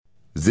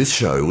This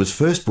show was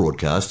first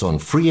broadcast on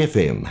Free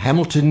FM,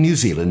 Hamilton, New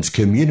Zealand's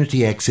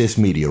community access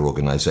media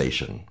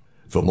organisation.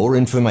 For more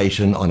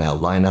information on our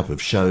lineup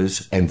of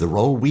shows and the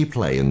role we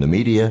play in the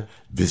media,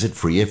 visit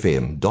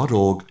freefm.org.nz.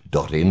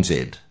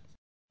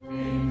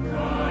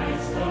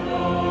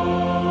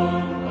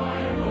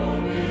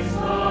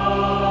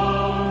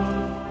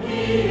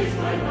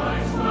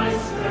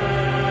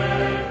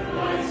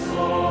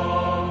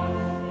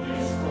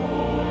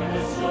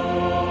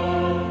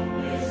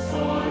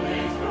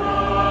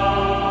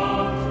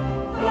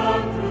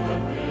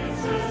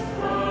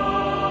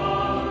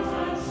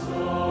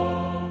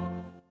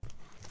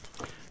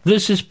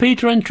 This is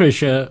Peter and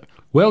Tricia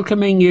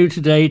welcoming you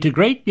today to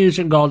Great News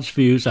and God's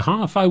Views, a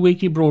half-hour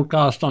weekly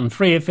broadcast on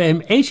Free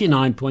FM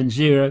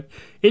 89.0,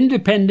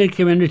 independent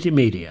community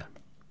media.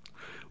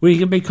 We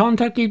can be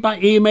contacted by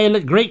email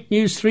at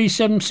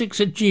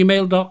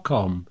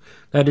greatnews376@gmail.com.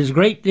 That is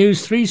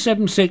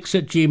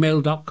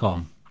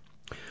greatnews376@gmail.com.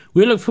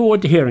 We look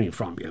forward to hearing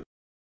from you.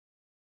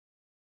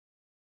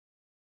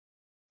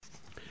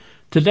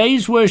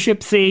 Today's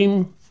worship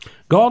theme: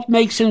 God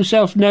makes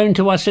himself known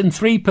to us in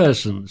three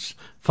persons: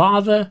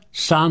 Father,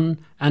 Son,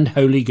 and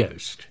Holy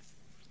Ghost.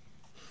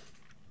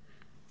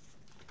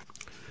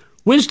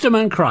 Wisdom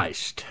and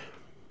Christ.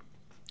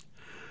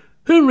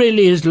 Who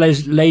really is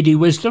Lady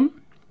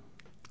Wisdom?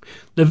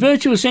 The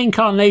virtuous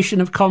incarnation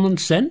of common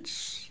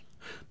sense?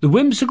 The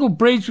whimsical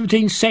bridge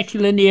between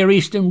secular Near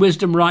Eastern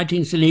wisdom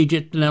writings in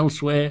Egypt and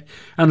elsewhere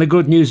and the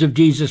good news of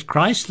Jesus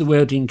Christ, the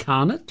Word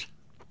incarnate?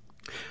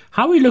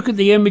 How we look at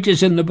the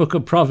images in the book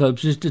of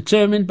Proverbs is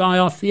determined by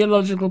our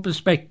theological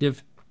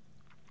perspective.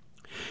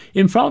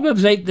 In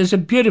Proverbs 8, there's a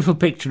beautiful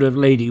picture of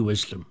Lady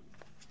Wisdom.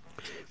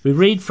 We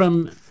read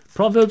from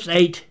Proverbs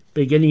 8,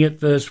 beginning at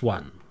verse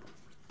 1.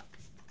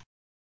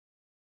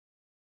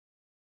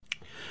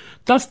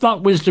 Doth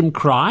not wisdom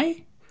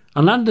cry,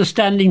 and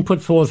understanding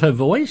put forth her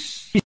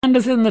voice? She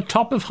standeth in the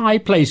top of high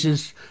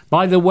places,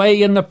 by the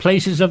way in the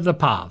places of the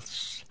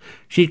paths.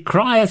 She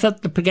crieth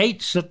at the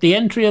gates, at the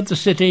entry of the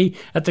city,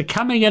 at the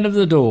coming in of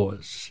the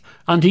doors.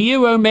 Unto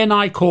you, O men,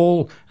 I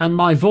call, and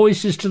my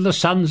voice is to the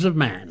sons of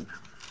man.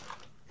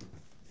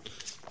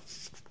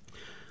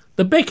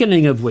 The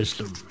beckoning of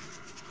wisdom.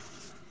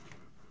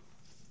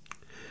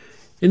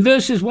 In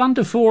verses 1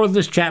 to 4 of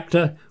this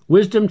chapter,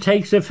 wisdom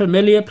takes a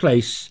familiar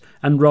place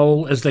and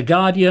role as the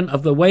guardian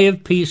of the way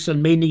of peace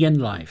and meaning in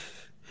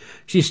life.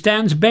 She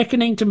stands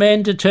beckoning to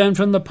men to turn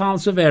from the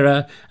paths of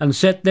error and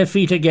set their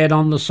feet again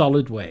on the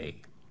solid way.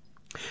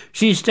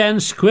 She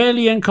stands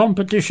squarely in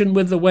competition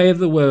with the way of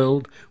the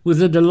world, with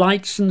the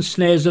delights and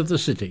snares of the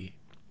city.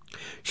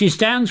 She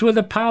stands where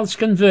the paths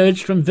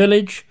converge from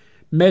village,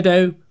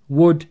 meadow,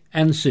 wood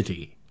and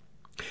city.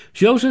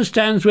 She also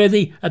stands where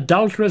the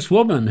adulterous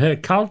woman, her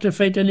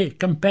cultivated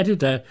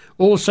competitor,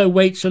 also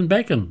waits and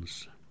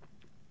beckons.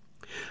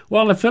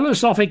 While a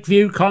philosophic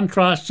view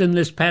contrasts in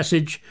this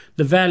passage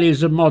the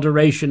values of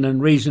moderation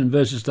and reason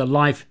versus the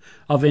life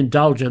of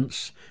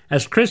indulgence,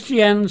 as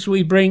Christians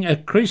we bring a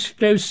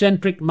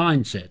Christocentric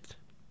mindset.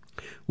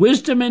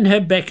 Wisdom in her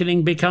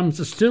beckoning becomes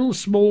the still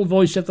small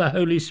voice of the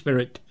Holy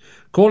Spirit,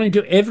 calling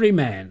to every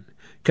man,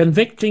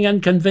 convicting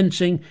and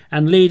convincing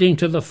and leading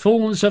to the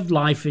fullness of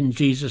life in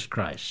Jesus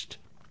Christ.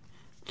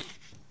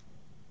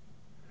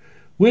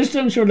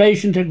 Wisdom's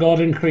relation to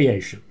God and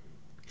creation.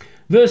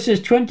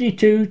 Verses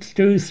 22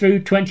 through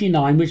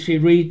 29, which we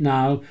read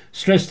now,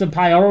 stress the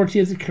priority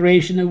of the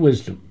creation of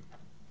wisdom.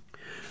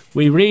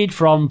 We read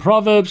from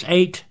Proverbs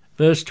 8,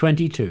 verse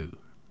 22.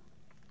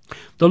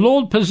 The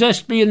Lord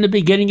possessed me in the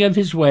beginning of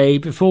his way,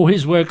 before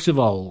his works of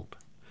old.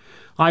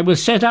 I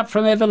was set up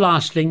from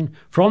everlasting,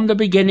 from the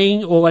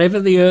beginning, or ever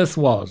the earth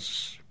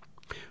was.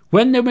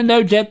 When there were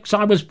no depths,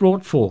 I was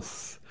brought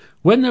forth.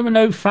 When there were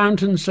no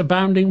fountains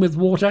abounding with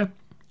water,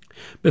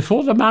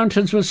 before the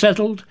mountains were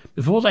settled,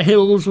 before the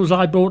hills was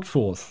I brought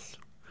forth.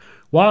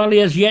 While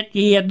as yet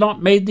ye had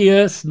not made the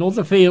earth, nor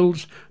the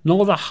fields,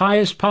 nor the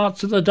highest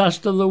parts of the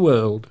dust of the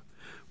world.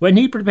 When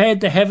he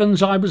prepared the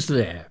heavens, I was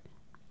there.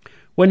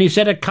 When he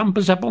set a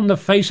compass upon the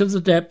face of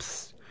the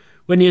depth,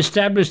 when he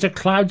established the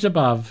clouds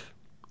above,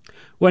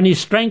 when he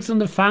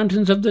strengthened the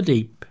fountains of the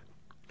deep,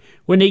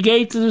 when he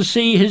gave to the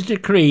sea his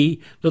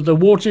decree that the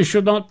waters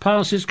should not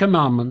pass his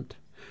commandment,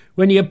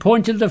 when he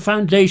appointed the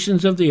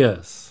foundations of the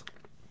earth.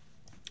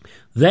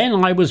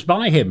 Then I was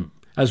by him,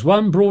 as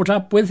one brought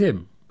up with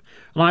him,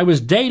 and I was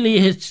daily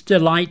his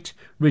delight,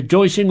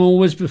 rejoicing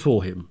always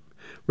before him,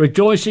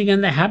 rejoicing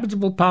in the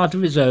habitable part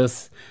of his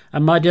earth,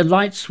 and my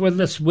delights were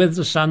with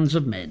the sons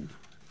of men.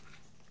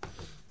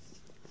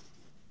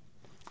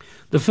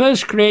 The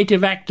first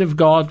creative act of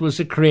God was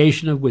the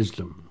creation of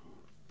wisdom.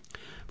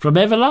 From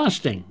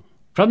everlasting,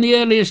 from the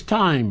earliest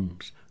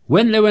times,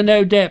 when there were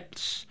no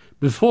depths,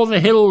 before the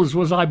hills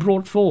was I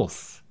brought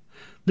forth.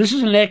 This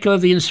is an echo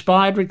of the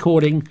inspired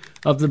recording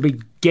of the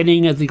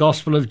beginning of the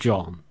Gospel of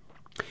John.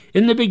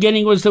 In the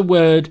beginning was the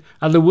Word,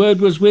 and the Word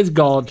was with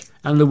God,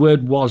 and the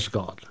Word was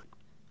God.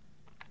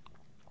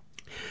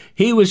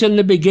 He was in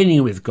the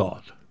beginning with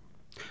God.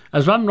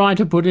 As one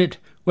writer put it,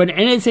 when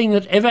anything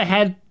that ever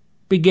had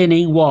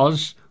beginning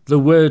was, the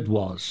Word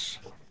was.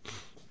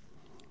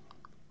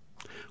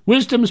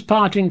 Wisdom's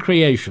part in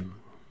creation.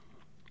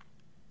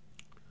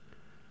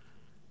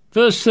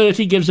 Verse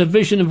 30 gives a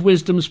vision of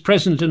wisdom's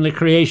present in the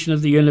creation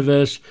of the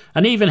universe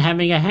and even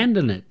having a hand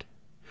in it.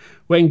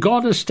 When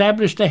God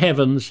established the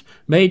heavens,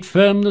 made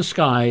firm the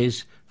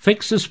skies,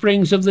 fixed the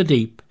springs of the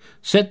deep,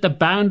 set the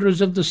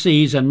boundaries of the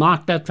seas, and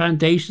marked the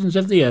foundations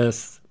of the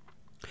earth,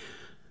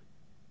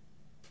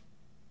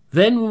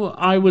 then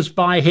I was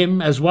by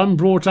him as one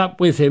brought up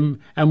with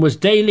him, and was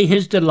daily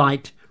his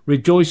delight,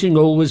 rejoicing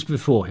always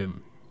before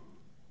him.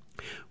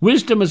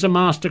 Wisdom is a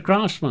master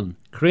craftsman,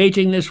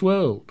 creating this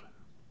world,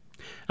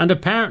 and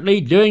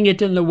apparently doing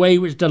it in the way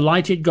which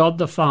delighted God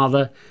the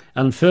Father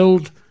and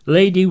filled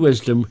Lady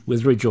Wisdom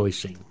with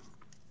rejoicing.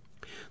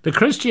 The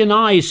Christian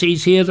eye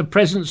sees here the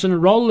presence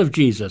and role of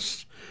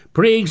Jesus,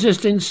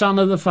 pre-existing Son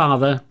of the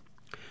Father,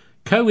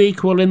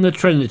 co-equal in the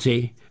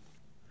Trinity.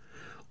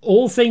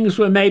 All things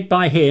were made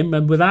by him,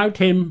 and without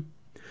him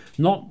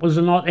was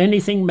not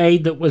anything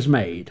made that was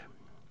made.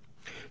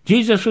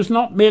 Jesus was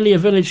not merely a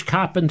village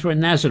carpenter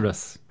in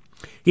Nazareth.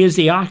 He is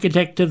the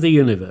architect of the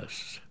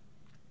universe.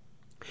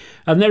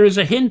 And there is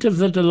a hint of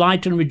the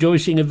delight and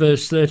rejoicing of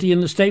verse 30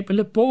 in the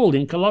statement of Paul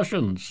in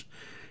Colossians,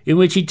 in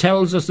which he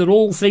tells us that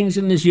all things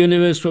in this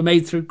universe were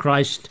made through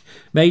Christ,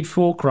 made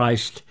for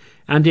Christ,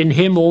 and in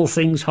him all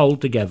things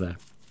hold together.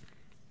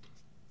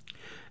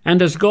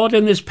 And as God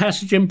in this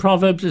passage in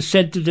Proverbs is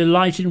said to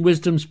delight in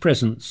wisdom's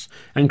presence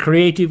and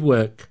creative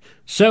work,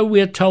 so we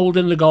are told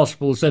in the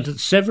Gospels that at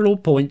several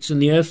points in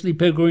the earthly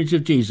pilgrimage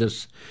of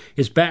Jesus,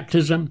 his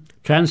baptism,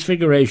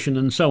 transfiguration,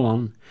 and so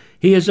on,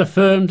 he is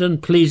affirmed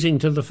and pleasing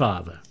to the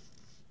Father.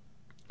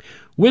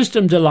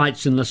 Wisdom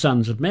delights in the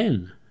sons of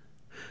men.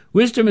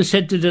 Wisdom is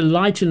said to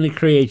delight in the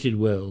created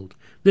world,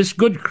 this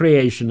good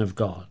creation of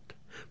God.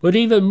 But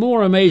even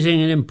more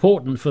amazing and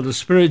important for the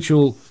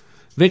spiritual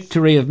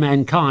victory of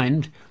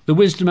mankind, the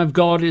wisdom of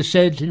God is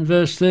said in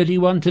verse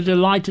 31 to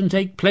delight and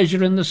take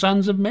pleasure in the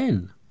sons of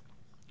men.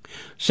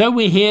 So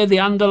we hear the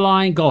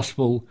underlying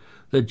gospel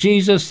that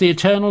Jesus, the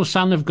eternal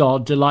Son of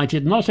God,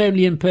 delighted not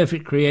only in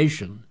perfect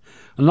creation,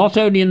 and not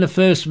only in the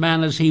first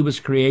man as he was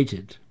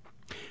created.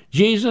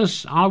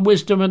 Jesus, our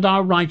wisdom and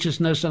our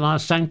righteousness and our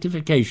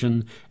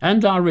sanctification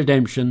and our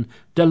redemption,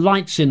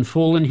 delights in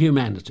fallen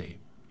humanity.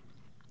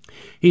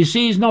 He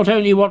sees not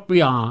only what we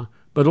are,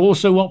 but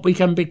also what we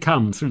can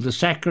become through the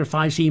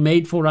sacrifice he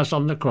made for us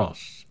on the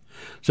cross.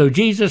 So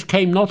Jesus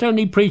came not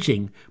only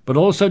preaching, but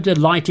also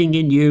delighting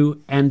in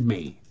you and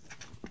me.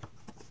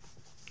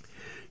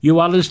 You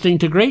are listening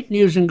to Great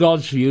News and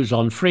God's Views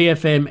on Free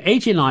FM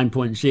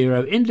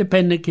 89.0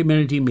 Independent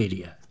Community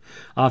Media.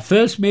 Our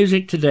first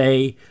music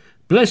today,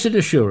 Blessed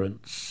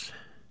Assurance.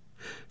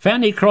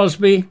 Fanny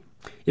Crosby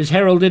is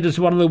heralded as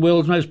one of the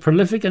world's most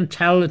prolific and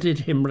talented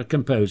hymn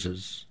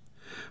composers.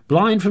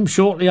 Blind from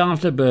shortly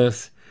after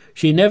birth,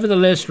 she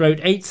nevertheless wrote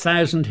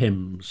 8,000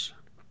 hymns.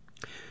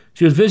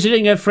 She was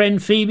visiting her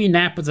friend Phoebe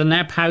Knapp at the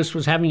Knapp house,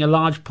 was having a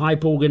large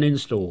pipe organ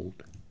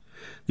installed.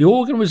 The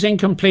organ was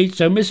incomplete,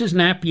 so Mrs.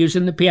 Knapp,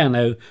 using the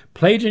piano,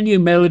 played a new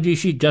melody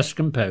she'd just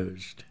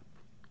composed.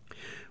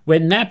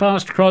 When Knapp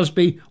asked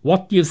Crosby,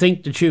 "What do you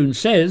think the tune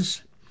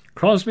says?"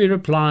 Crosby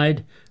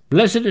replied,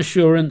 "Blessed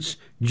Assurance,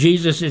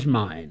 Jesus is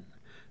mine."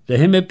 The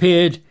hymn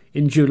appeared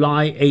in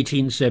July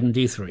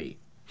 1873.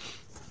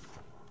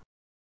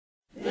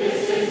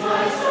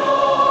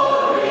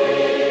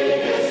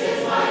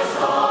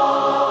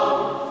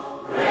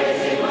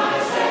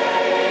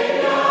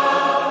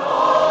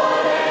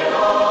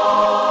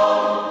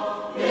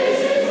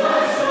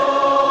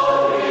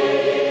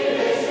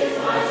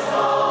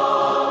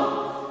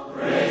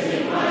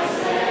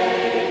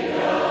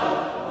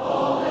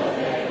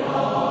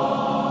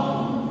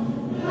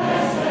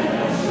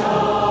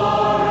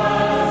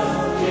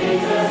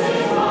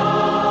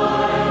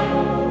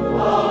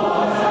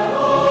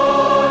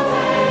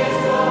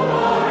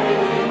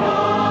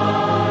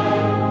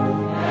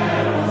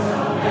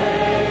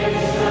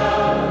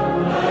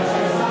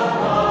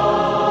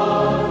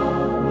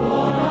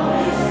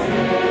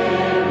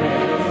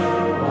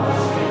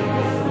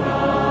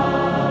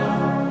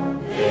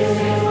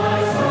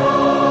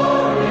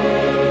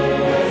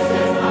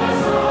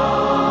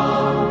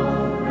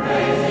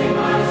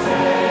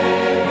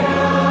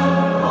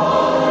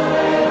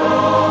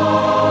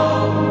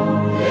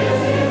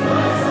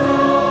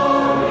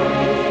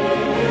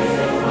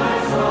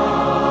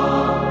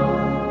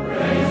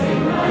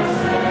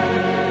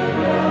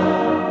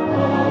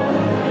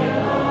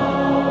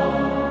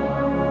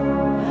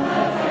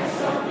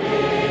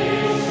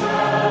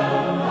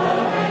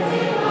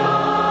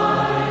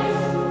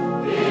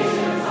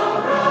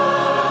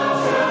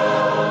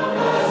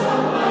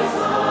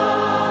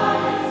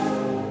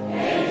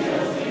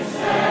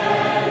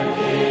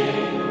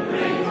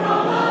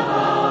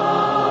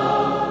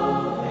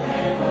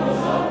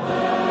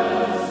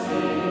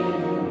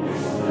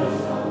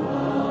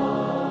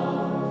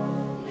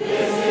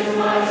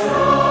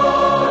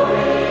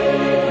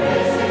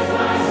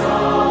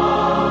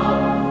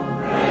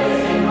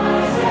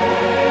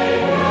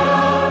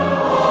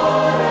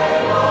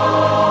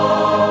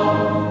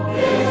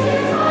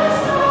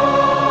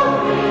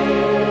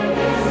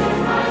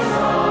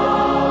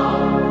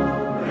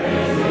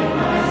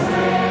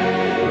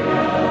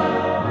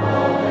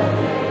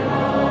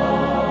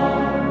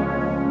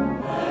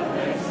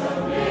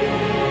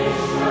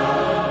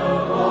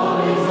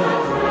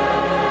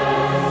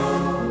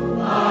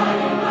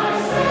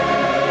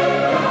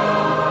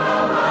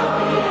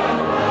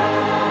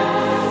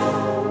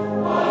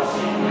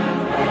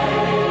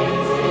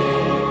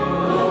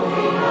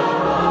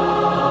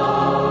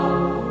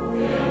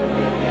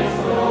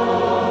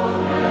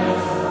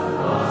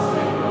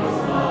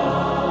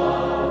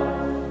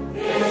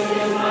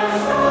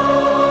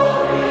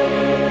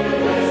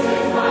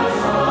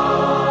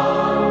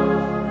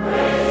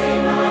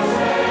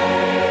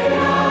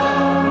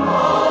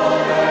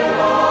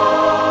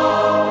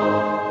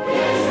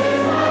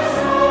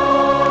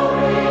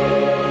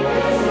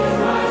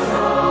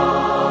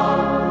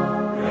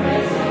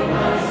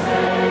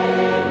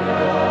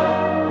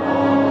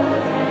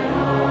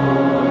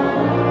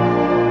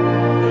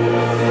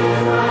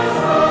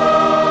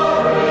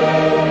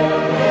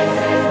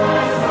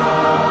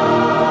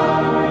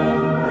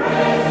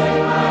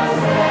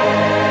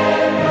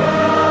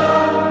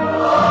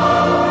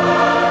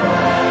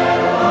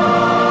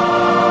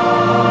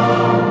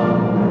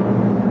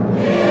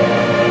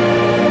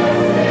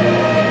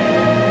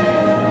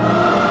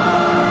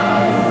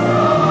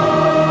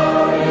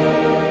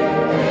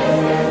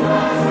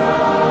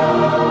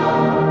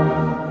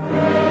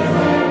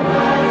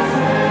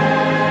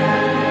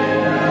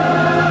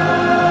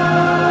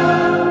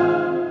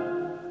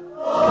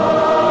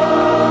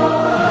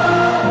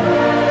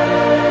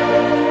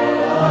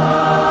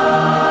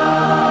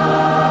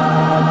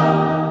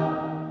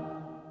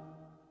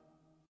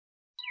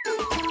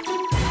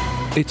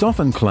 It's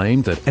often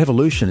claimed that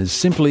evolution is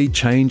simply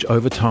change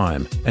over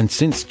time, and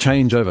since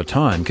change over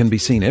time can be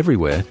seen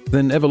everywhere,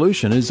 then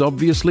evolution is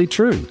obviously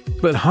true.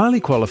 But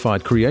highly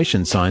qualified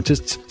creation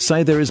scientists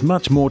say there is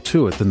much more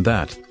to it than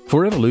that.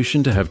 For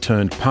evolution to have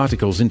turned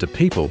particles into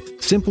people,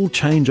 simple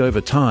change over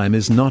time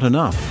is not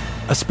enough.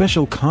 A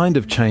special kind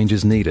of change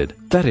is needed.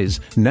 That is,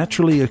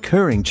 naturally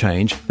occurring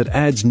change that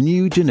adds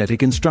new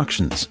genetic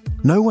instructions.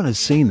 No one has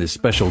seen this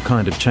special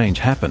kind of change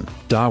happen.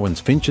 Darwin's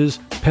finches,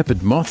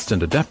 peppered moths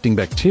and adapting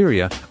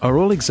bacteria are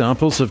all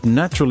examples of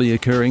naturally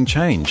occurring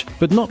change,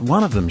 but not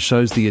one of them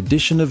shows the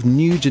addition of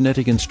new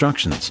genetic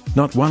instructions.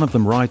 Not one of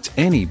them writes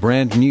any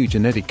brand new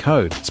genetic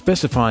code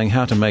specifying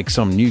how to make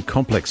some new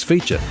complex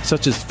feature,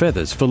 such as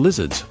feathers for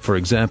lizards, for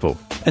example.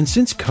 And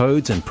since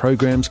codes and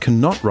programs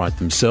cannot write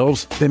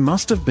themselves, there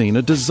must have been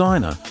a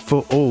designer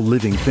for all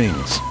living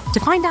things. To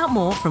find out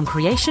more from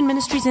Creation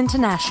Ministries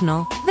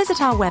International,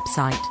 visit our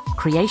website,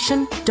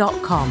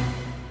 creation.com.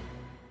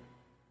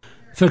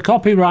 For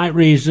copyright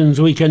reasons,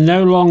 we can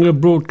no longer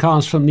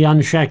broadcast from the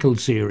Unshackled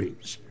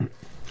series.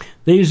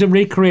 These are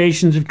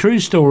recreations of true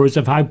stories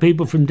of how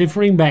people from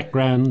differing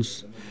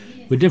backgrounds,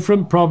 with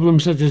different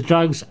problems such as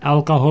drugs,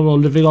 alcohol, or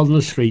living on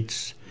the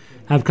streets,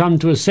 have come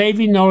to a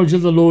saving knowledge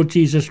of the Lord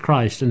Jesus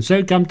Christ and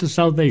so come to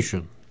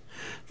salvation.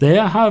 They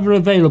are, however,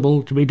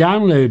 available to be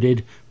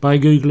downloaded by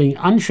Googling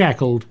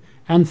Unshackled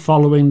and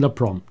following the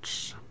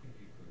prompts.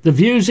 The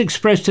views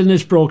expressed in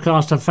this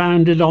broadcast are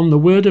founded on the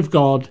Word of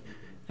God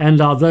and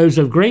are those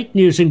of Great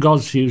News and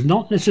God's Views,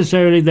 not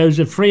necessarily those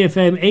of Free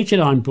FM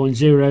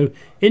 89.0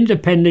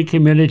 Independent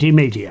Community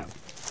Media.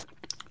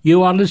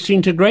 You are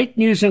listening to Great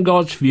News and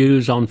God's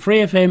Views on Free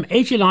FM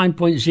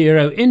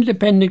 89.0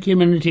 Independent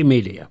Community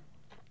Media.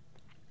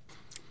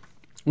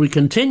 We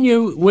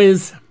continue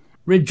with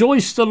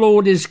Rejoice the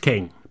Lord is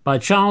King by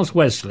Charles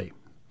Wesley.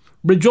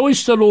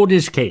 Rejoice the Lord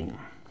is King.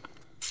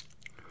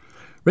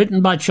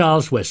 Written by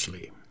Charles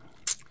Wesley,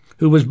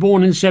 who was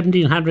born in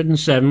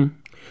 1707.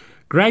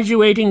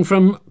 Graduating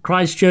from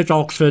Christ Church,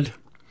 Oxford,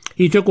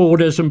 he took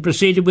orders and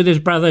proceeded with his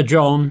brother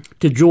John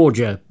to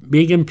Georgia,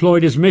 being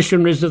employed as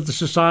missionaries of the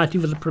Society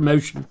for the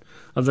Promotion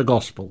of the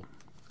Gospel.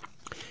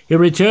 He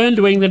returned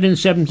to England in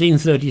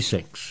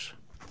 1736.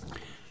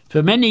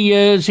 For many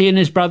years he and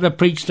his brother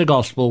preached the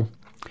gospel.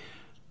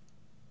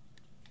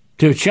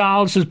 To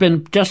Charles has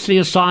been justly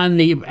assigned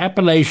the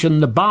appellation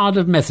the Bard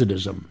of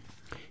Methodism.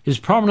 His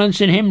prominence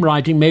in hymn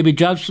writing may be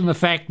judged from the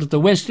fact that the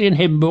Wesleyan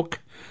hymn book,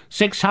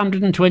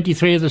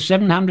 623 of the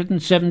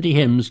 770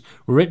 hymns,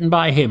 were written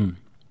by him.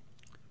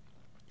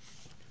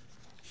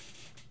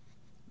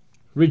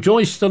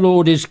 Rejoice the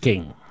Lord is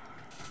King.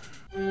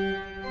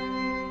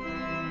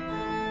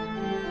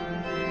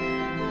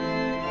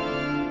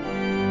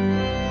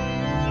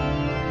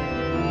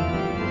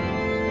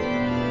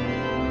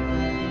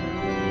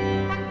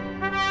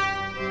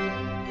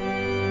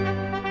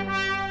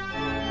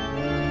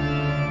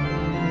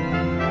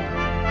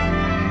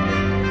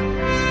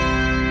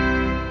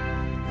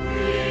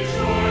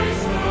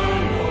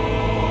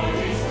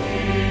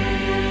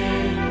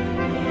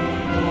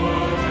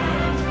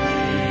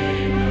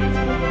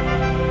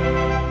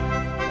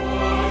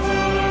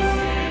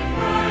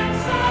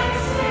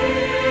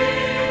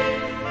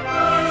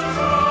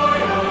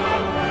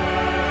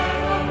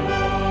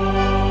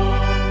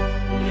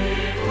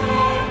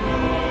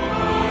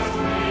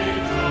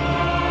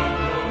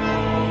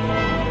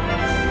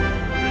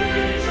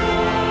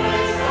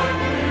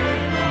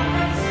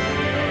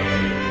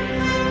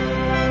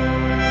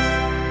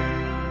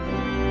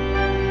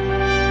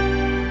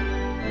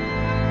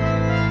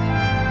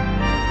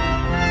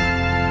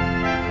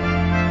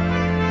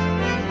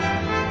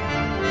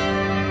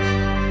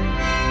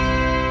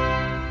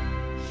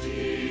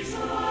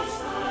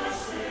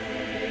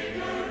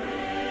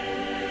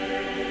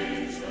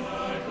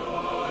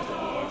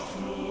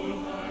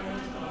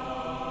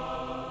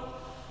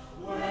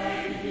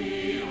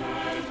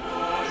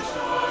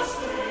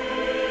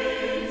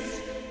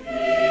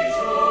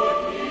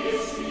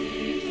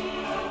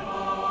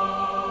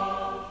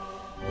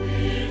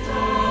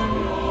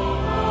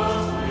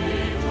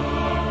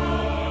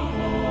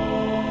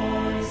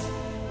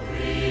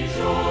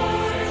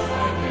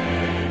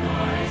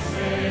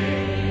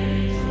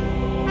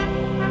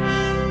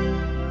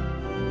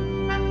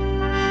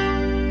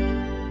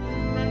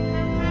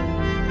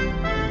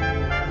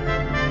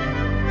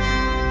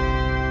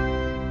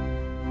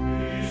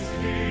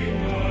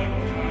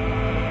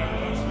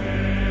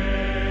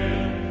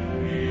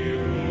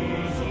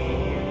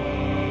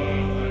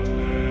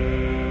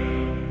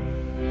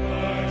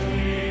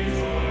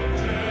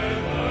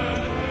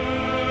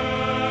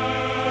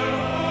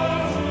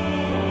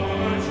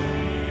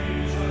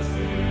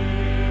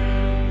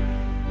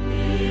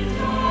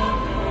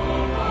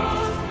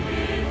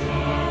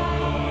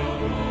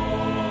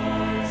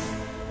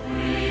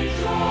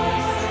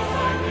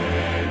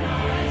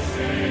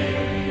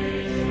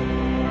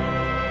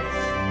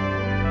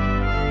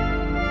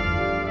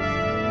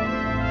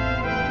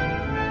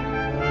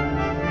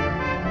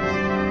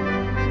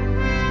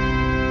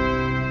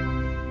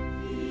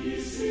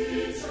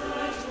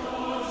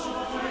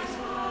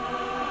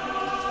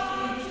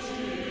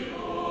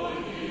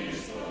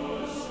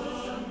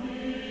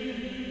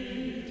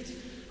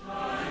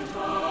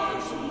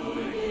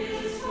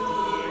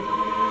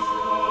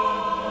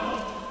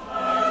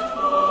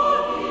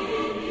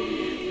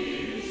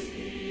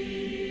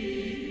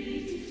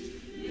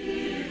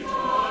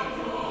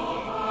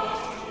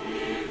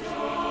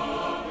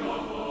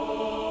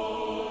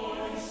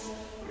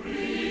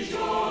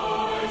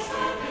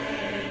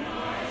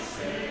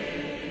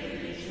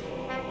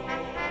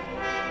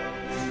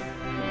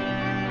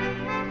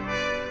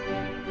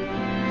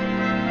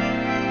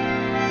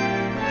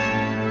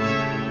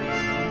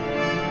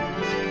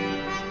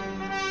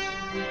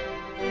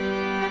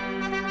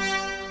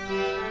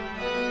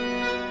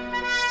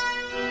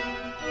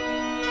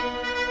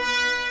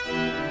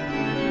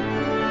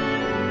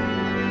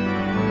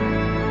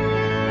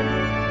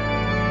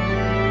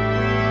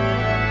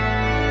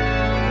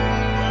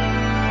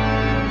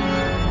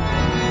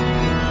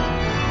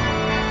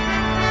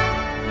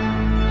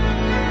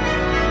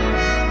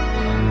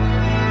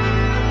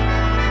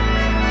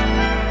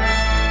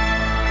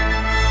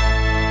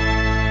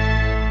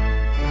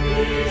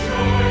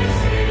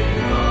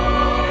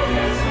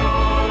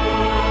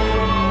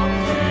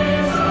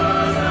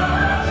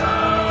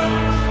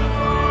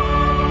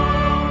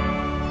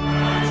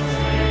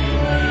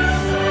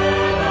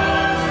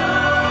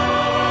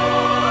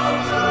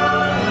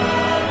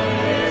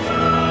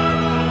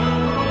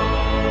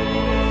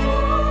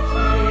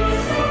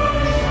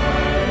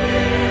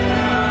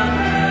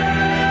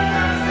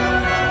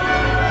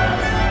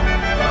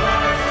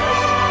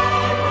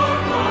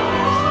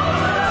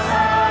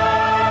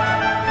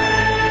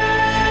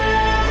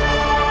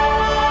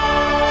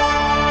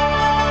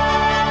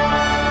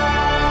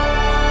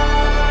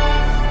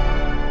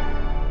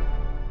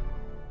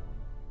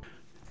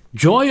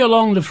 Joy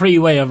along the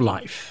freeway of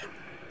life.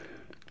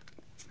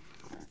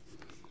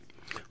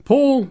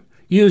 Paul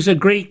used a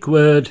Greek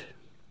word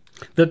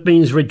that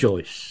means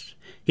rejoice.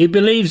 He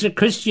believes that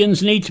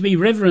Christians need to be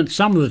reverent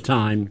some of the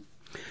time,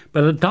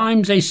 but at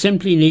times they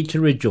simply need to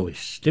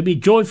rejoice, to be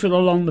joyful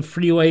along the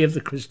freeway of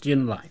the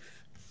Christian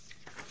life.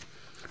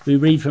 We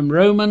read from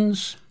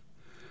Romans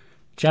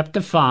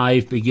chapter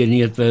 5,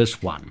 beginning at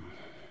verse 1.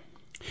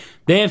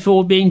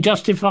 Therefore, being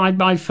justified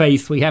by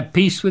faith, we have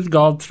peace with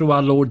God through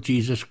our Lord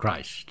Jesus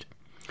Christ,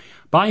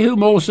 by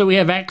whom also we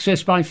have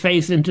access by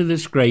faith into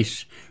this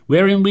grace,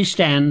 wherein we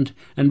stand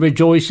and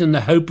rejoice in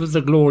the hope of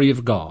the glory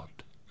of God.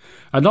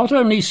 And not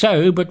only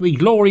so, but we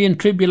glory in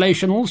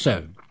tribulation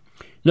also,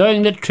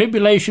 knowing that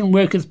tribulation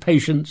worketh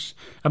patience,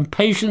 and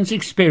patience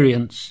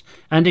experience,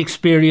 and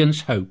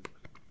experience hope.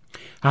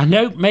 And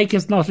hope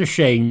maketh not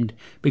ashamed,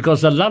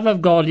 because the love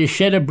of God is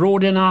shed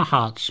abroad in our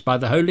hearts by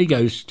the Holy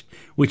Ghost,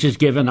 which is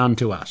given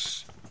unto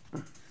us.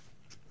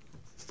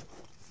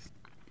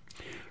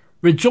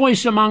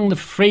 Rejoice among the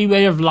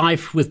freeway of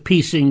life with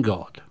peace in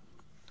God.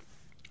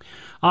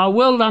 Our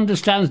world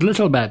understands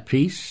little about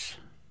peace.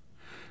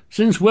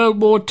 Since World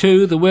War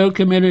II, the world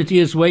community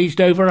has waged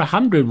over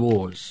 100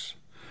 wars.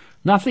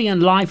 Nothing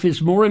in life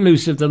is more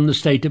elusive than the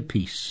state of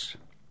peace.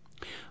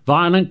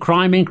 Violent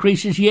crime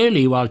increases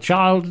yearly, while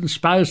child and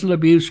spousal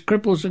abuse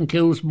cripples and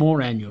kills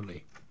more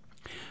annually.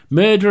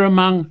 Murder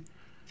among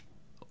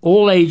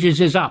all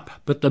ages is up,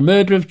 but the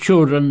murder of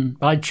children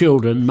by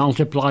children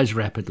multiplies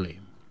rapidly.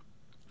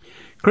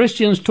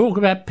 Christians talk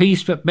about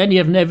peace, but many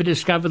have never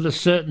discovered the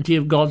certainty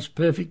of God's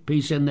perfect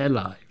peace in their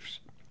lives.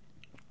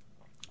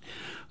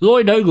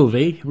 Lloyd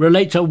Ogilvie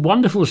relates a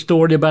wonderful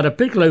story about a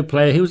piccolo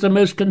player who was the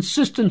most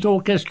consistent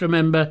orchestra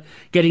member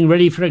getting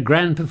ready for a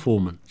grand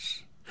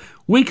performance.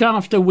 Week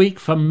after week,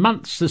 for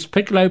months, this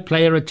piccolo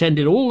player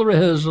attended all the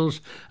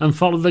rehearsals and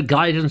followed the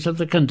guidance of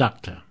the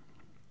conductor.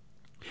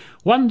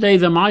 One day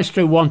the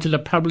maestro wanted to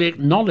publicly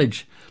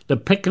acknowledge the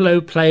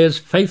piccolo player's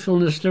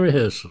faithfulness to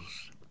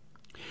rehearsals.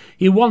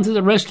 He wanted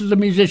the rest of the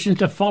musicians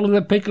to follow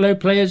the piccolo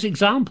player's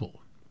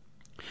example.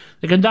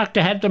 The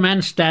conductor had the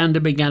man stand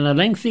and began a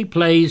lengthy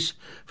praise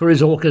for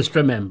his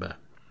orchestra member.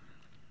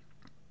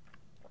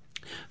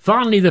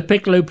 Finally, the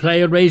piccolo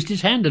player raised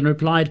his hand and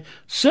replied,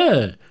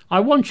 "Sir, I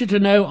want you to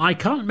know I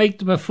can't make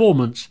the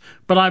performance,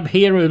 but I'm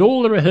here at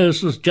all the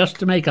rehearsals just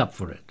to make up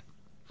for it."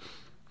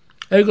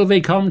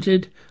 Ogilvie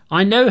commented,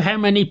 "I know how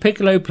many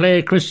piccolo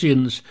player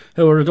Christians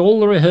who are at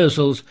all the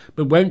rehearsals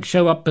but won't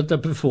show up at the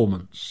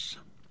performance.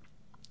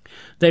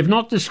 They've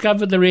not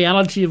discovered the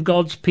reality of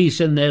God's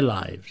peace in their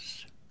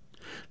lives.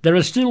 There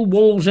are still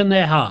walls in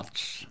their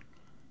hearts.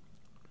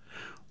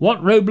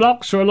 What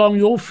roadblocks are along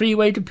your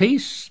freeway to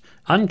peace?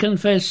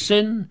 Unconfessed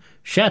sin,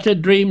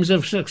 shattered dreams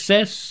of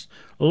success,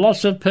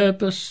 loss of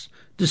purpose,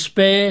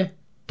 despair,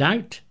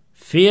 doubt,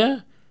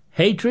 fear,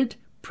 hatred,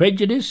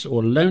 prejudice,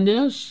 or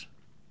loneliness?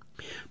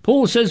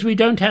 Paul says we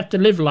don't have to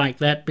live like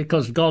that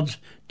because God's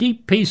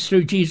deep peace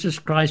through Jesus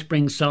Christ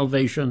brings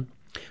salvation,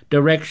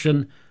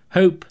 direction,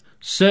 hope,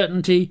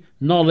 certainty,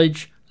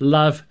 knowledge,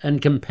 love,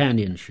 and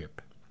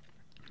companionship.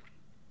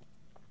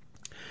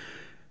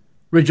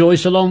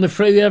 Rejoice along the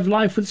freeway of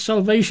life with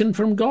salvation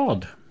from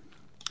God.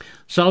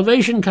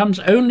 Salvation comes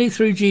only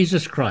through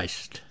Jesus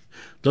Christ.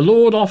 The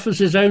Lord offers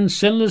his own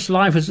sinless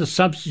life as a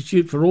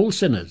substitute for all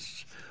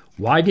sinners.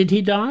 Why did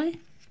he die?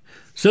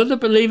 So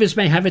that believers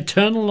may have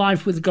eternal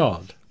life with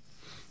God.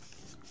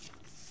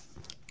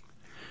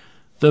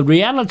 The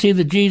reality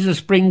that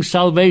Jesus brings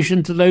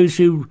salvation to those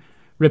who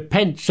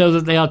repent so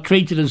that they are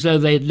treated as though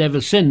they had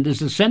never sinned is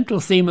the central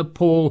theme of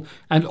Paul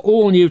and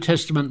all New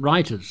Testament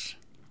writers.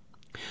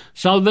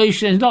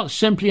 Salvation is not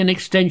simply an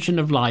extension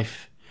of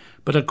life,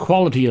 but a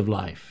quality of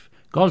life.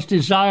 God's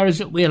desire is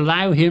that we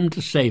allow him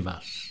to save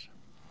us.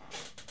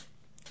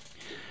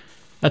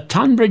 At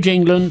Tunbridge,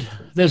 England,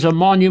 there's a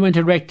monument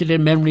erected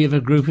in memory of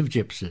a group of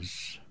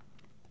gypsies.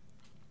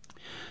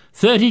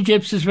 30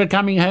 gypsies were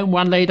coming home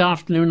one late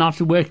afternoon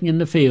after working in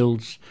the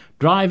fields,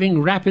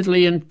 driving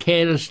rapidly and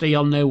carelessly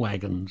on their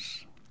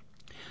wagons.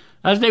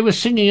 As they were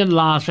singing and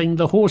laughing,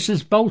 the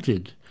horses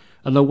bolted,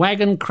 and the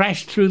wagon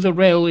crashed through the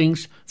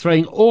railings,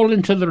 throwing all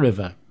into the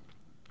river.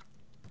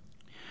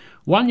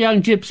 One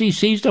young gypsy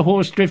seized a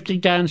horse drifting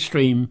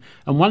downstream,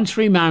 and once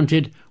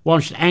remounted,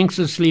 watched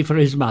anxiously for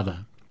his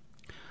mother.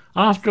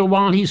 After a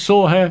while he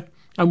saw her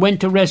and went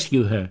to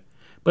rescue her,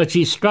 but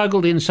she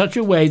struggled in such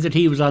a way that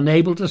he was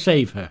unable to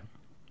save her.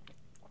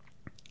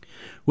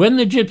 When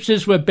the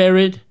gypsies were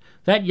buried,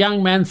 that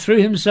young man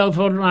threw himself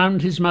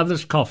around his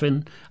mother's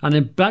coffin and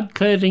in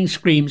blood-curdling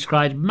screams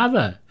cried,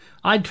 "Mother,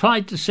 I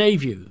tried to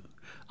save you.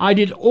 I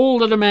did all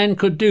that a man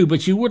could do,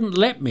 but you wouldn't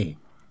let me."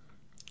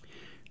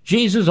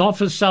 Jesus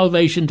offers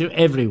salvation to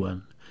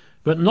everyone,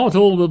 but not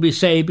all will be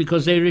saved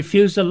because they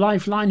refuse the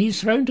lifeline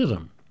he's thrown to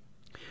them.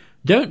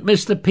 Don't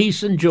miss the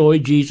peace and joy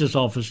Jesus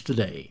offers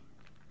today.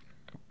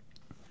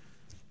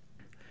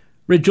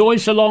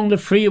 Rejoice along the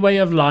freeway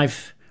of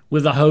life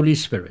with the Holy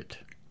Spirit.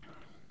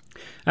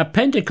 At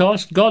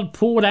Pentecost, God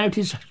poured out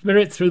his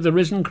Spirit through the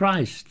risen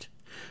Christ.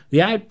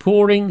 The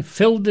outpouring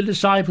filled the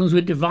disciples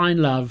with divine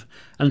love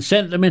and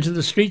sent them into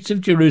the streets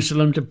of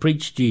Jerusalem to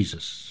preach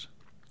Jesus.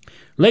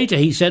 Later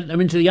he sent them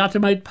into the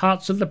uttermost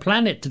parts of the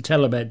planet to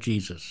tell about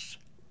Jesus.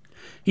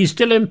 He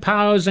still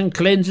empowers and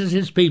cleanses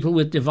his people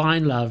with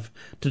divine love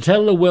to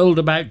tell the world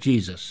about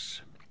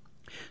Jesus.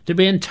 To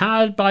be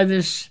empowered by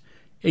this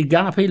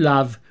agape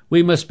love,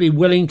 we must be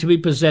willing to be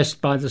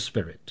possessed by the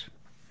Spirit.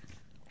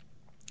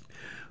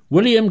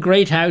 William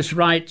Greathouse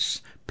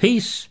writes,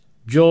 "Peace,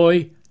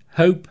 joy,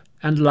 hope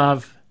and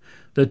love,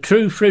 the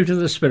true fruit of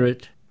the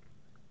Spirit,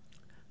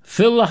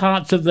 fill the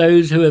hearts of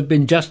those who have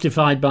been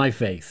justified by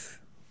faith.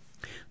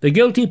 The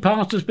guilty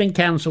past has been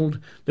cancelled,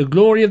 the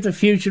glory of the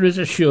future is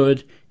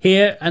assured.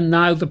 Here and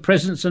now the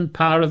presence and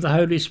power of the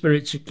Holy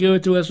Spirit secure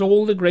to us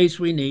all the grace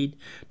we need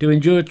to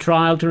endure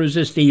trial, to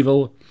resist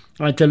evil,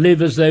 and to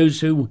live as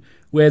those who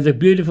wear the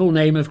beautiful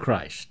name of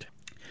Christ.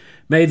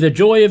 May the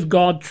joy of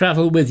God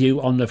travel with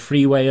you on the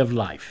freeway of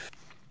life."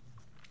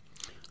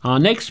 Our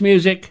next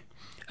music,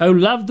 "O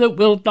Love That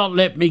Wilt Not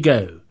Let Me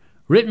Go,"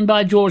 written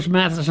by George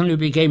Matheson, who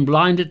became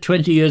blind at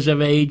 20 years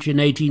of age in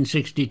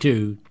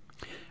 1862,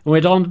 and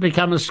went on to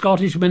become a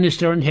Scottish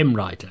minister and hymn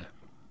writer.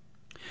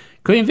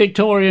 Queen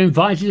Victoria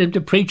invited him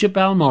to preach at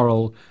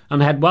Balmoral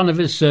and had one of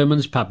his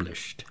sermons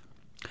published.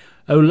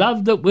 "O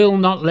Love That Will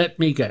Not Let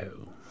Me Go."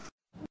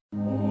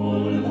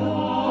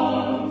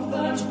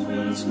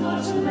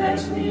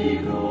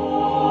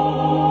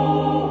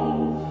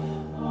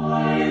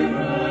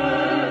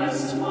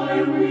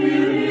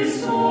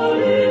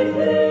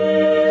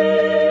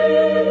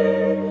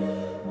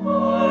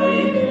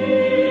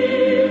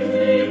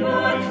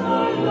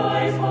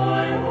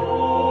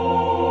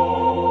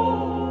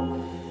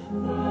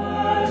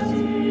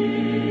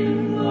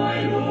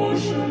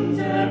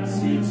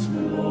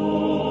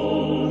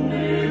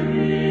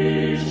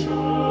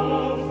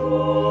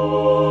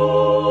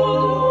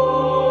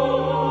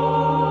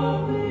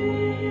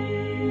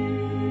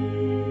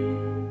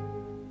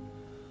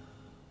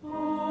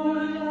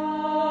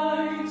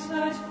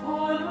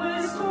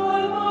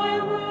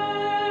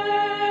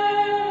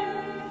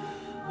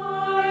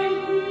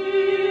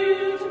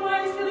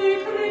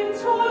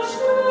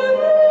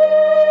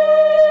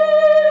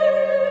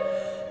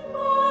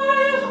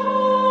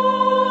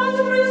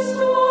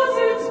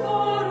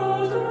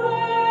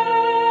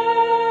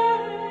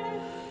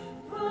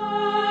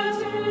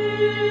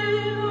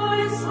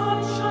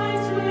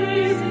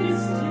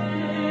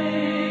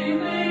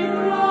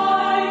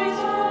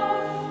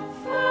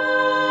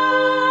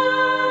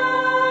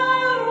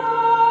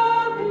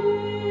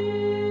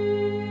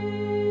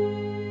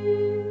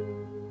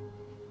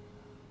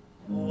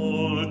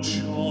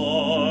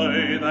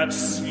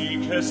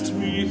 Seekest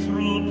me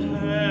through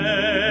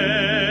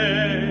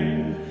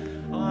pain,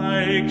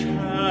 I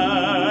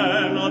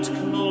cannot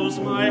close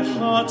my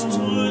heart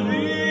to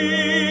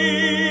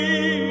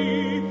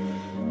thee.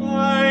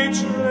 I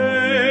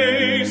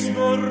trace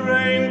the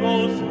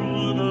rainbow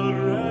through the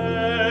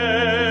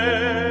rain,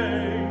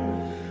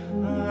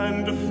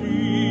 and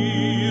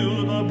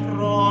feel the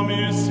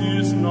promise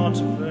is not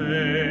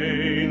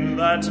vain,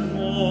 that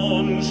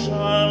morn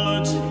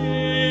shall tearless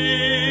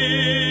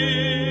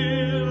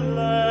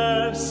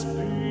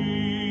be.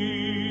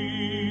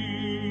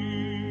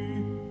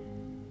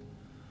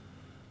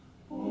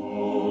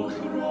 O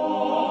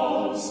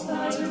cross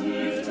that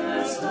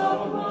liftest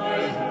up my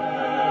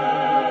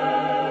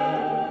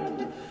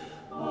hand,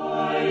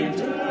 I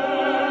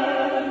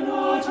dare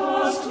not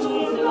ask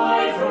to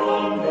fly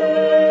from thee.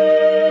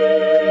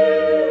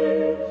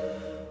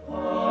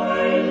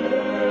 I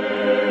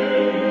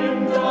lay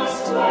in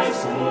dust thy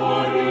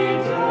story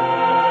dead,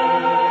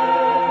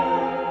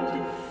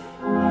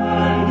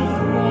 and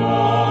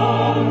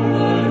from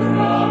the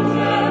ground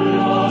their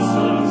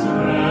blossoms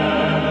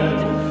red,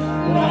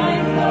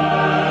 like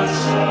that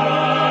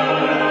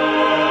shall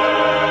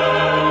endless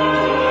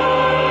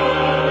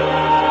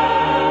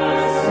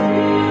be.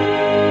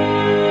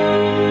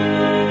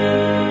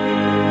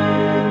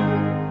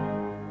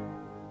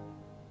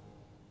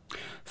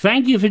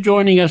 Thank you for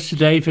joining us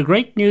today for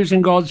Great News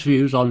and God's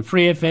Views on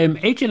Free FM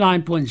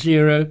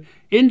 89.0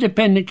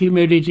 Independent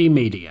Community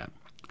Media.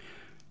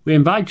 We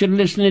invite you to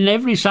listen in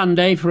every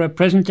Sunday for a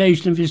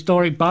presentation of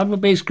historic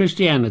Bible-based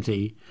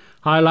Christianity,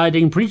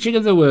 highlighting preaching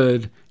of the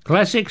Word,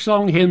 classic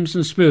song, hymns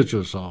and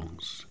spiritual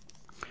songs.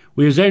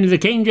 We use only the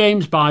King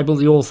James Bible,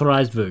 the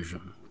authorised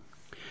version.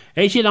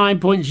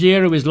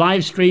 89.0 is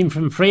live streamed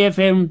from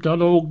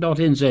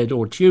freefm.org.nz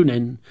or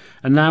TuneIn,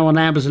 and now on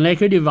Amazon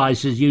Echo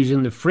devices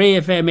using the Free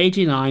FM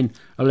 89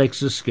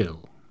 Alexa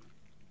skill.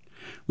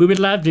 We would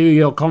love to hear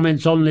your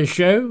comments on this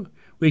show.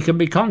 We can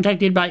be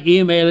contacted by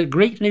email at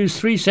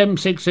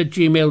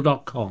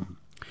greatnews376@gmail.com.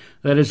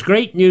 That is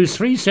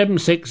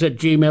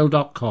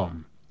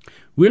greatnews376@gmail.com.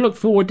 We look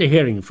forward to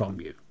hearing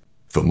from you.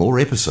 For more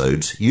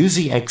episodes, use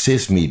the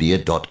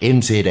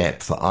accessmedia.nz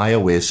app for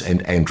iOS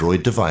and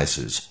Android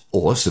devices,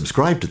 or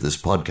subscribe to this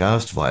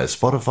podcast via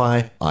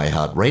Spotify,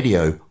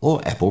 iHeartRadio,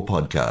 or Apple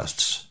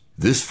Podcasts.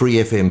 This Free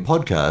FM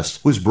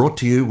podcast was brought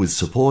to you with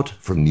support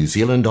from New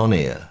Zealand On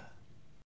Air.